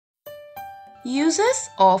Uses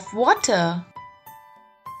of water.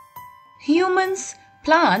 Humans,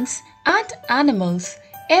 plants and animals,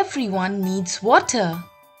 everyone needs water.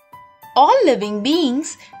 All living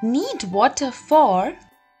beings need water for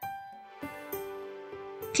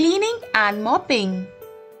cleaning and mopping,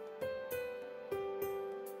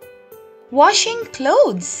 washing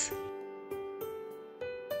clothes,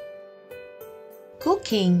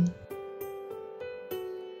 cooking,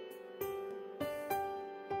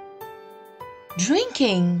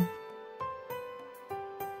 drinking,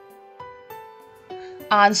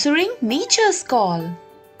 answering nature's call,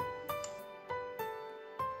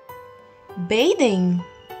 bathing,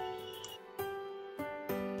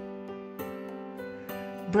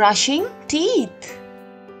 brushing teeth,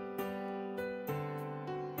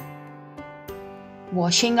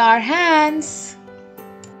 washing our hands,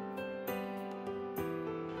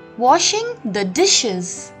 washing the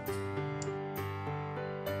dishes,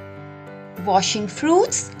 washing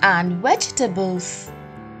fruits and vegetables,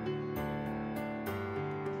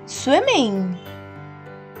 swimming,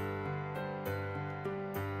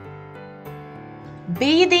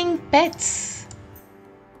 bathing pets,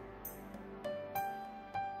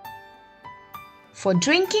 for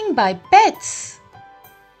drinking by pets,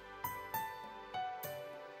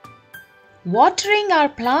 watering our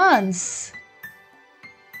plants,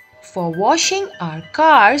 for washing our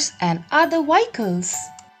cars and other vehicles,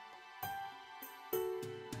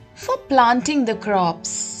 for planting the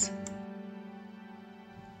crops,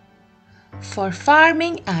 for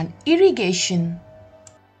farming and irrigation,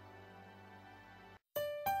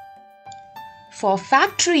 for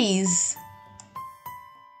factories,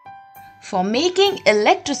 for making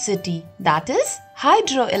electricity, that is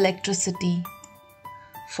hydroelectricity,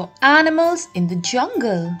 for animals in the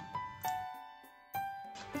jungle,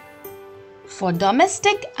 for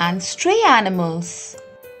domestic and stray animals,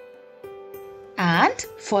 and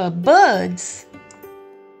for birds.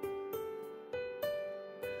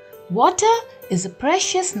 Water is a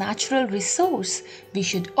precious natural resource. We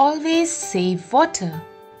should always save water.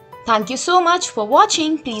 Thank you so much for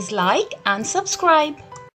watching. Please like and subscribe.